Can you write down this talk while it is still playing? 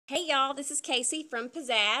Hey y'all, this is Casey from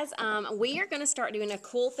Pizzazz. We are going to start doing a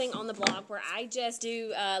cool thing on the blog where I just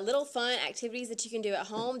do little fun activities that you can do at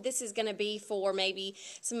home. This is going to be for maybe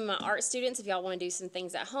some of my art students if y'all want to do some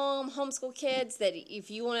things at home, homeschool kids that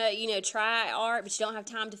if you want to, try art but you don't have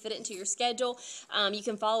time to fit it into your schedule, you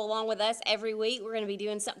can follow along with us every week. We're going to be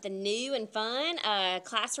doing something new and fun.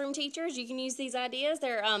 Classroom teachers, you can use these ideas.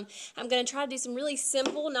 I'm going to try to do some really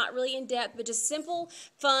simple, not really in-depth, but just simple,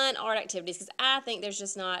 fun art activities because I think there's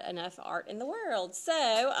just not enough art in the world.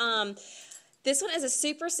 So this one is a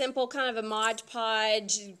super simple kind of a Mod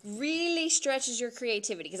Podge, really stretches your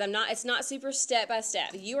creativity because it's not super step by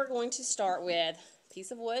step. You are going to start with a piece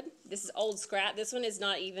of wood. This is old scrap. This one is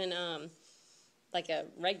not even like a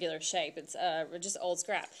regular shape. It's just old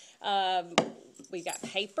scrap. We've got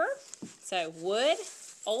paper, so wood,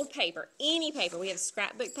 old paper, any paper. We have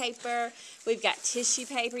scrapbook paper. We've got tissue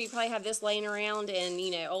paper. You probably have this laying around in,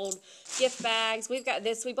 old gift bags. We've got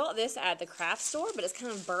this. We bought this at the craft store, but it's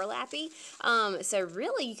kind of burlappy. So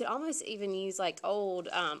really, you could almost even use like old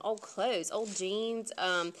clothes, old jeans,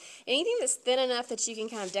 anything that's thin enough that you can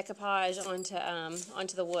kind of decoupage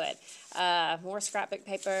onto the wood. More scrapbook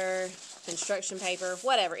paper, construction paper,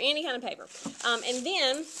 whatever, any kind of paper. And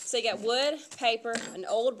then, so you got wood, paper, an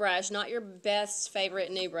old brush, not your best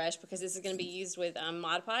favorite new brush because this is going to be used with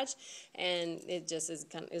Mod Podge, and it just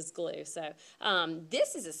is glue. So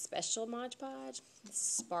this is a special Mod Podge,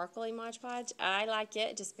 sparkly Mod Podge. I like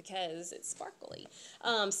it just because it's sparkly.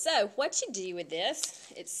 So what you do with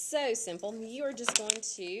this, it's so simple. You are just going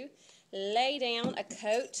to lay down a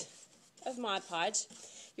coat of Mod Podge.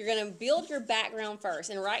 You're going to build your background first.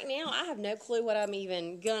 And right now, I have no clue what I'm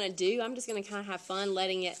even going to do. I'm just going to kind of have fun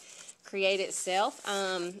letting it create itself.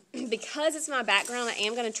 Because it's my background, I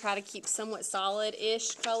am going to try to keep somewhat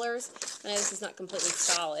solid-ish colors. I know this is not completely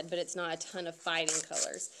solid, but it's not a ton of fighting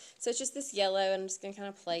colors. So it's just this yellow, and I'm just going to kind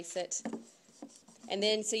of place it. And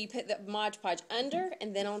then, so you put the Mod Podge under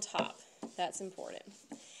and then on top. That's important.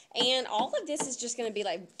 And all of this is just going to be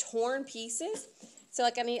like torn pieces. So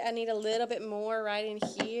like I need a little bit more right in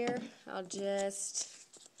here. I'll just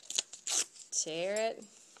tear it.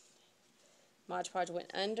 Mod Podge went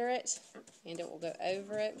under it, and it will go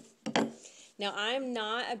over it. Now I'm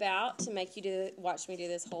not about to make you watch me do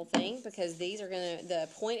this whole thing because these are the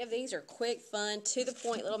point of these are quick, fun, to the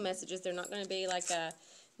point little messages. They're not going to be like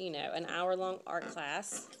an hour-long art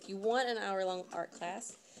class. If you want an hour-long art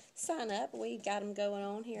class, sign up. We got them going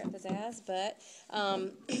on here at Pizzazz, but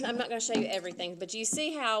I'm not going to show you everything, but you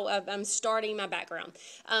see how I'm starting my background.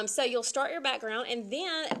 So you'll start your background, and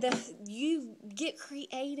then you get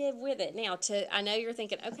creative with it. Now, I know you're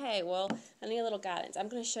thinking, okay, well, I need a little guidance. I'm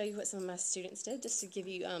going to show you what some of my students did just to give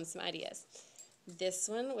you some ideas. This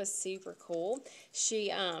one was super cool.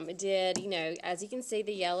 She did, as you can see,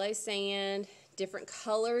 the yellow sand, different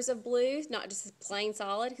colors of blue, not just plain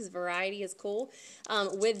solid because variety is cool.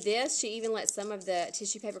 With this, she even let some of the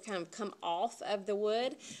tissue paper kind of come off of the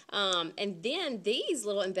wood. And then these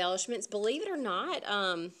little embellishments, believe it or not,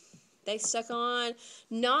 they stuck on,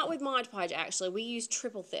 not with Mod Podge actually. We use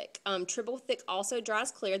Triple Thick. Triple Thick also dries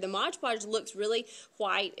clear. The Mod Podge looks really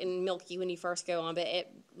white and milky when you first go on, but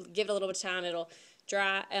give it a little bit of time, it'll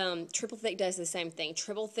dry. Triple Thick does the same thing.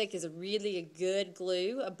 Triple Thick is really a good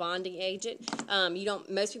glue, a bonding agent.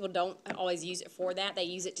 Most people don't always use it for that. They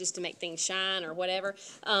use it just to make things shine or whatever.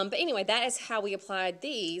 But anyway, that is how we applied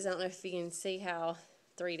these. I don't know if you can see how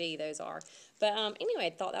 3D those are. But anyway, I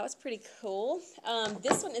thought that was pretty cool.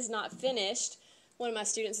 This one is not finished. One of my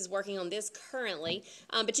students is working on this currently,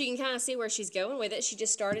 but you can kind of see where she's going with it. She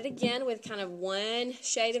just started again with kind of one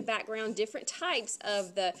shade of background, different types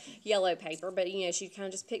of the yellow paper, but she kind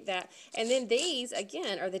of just picked that. And then these,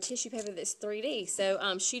 again, are the tissue paper that's 3D.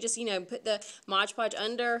 So she just, put the Mod Podge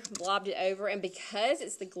under, blobbed it over, and because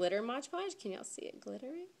it's the glitter Mod Podge, can y'all see it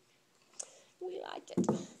glittering? We like it.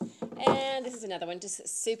 And this is another one, just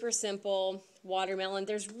super simple, watermelon.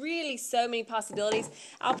 There's really so many possibilities.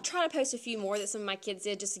 I'll try to post a few more that some of my kids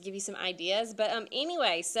did just to give you some ideas. But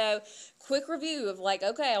anyway, so quick review of like,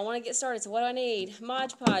 okay, I want to get started. So what do I need?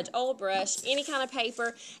 Mod Podge, old brush, any kind of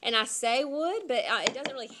paper. And I say wood, but it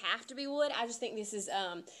doesn't really have to be wood. I just think this is,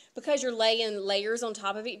 because you're laying layers on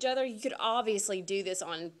top of each other, you could obviously do this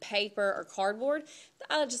on paper or cardboard.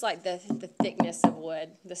 I just like the thickness of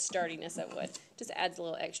wood, the sturdiness of wood. Just adds a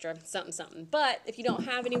little extra something. But if you don't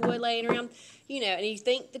have any wood laying around, and you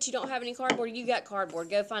think that you don't have any cardboard, you got cardboard.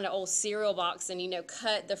 Go find an old cereal box and,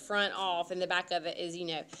 cut the front off, and the back of it is,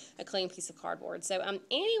 a clean piece of cardboard. So,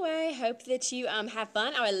 anyway, hope that you have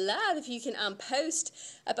fun. I would love if you can post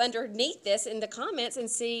up underneath this in the comments and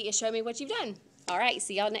show me what you've done. All right,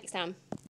 see y'all next time.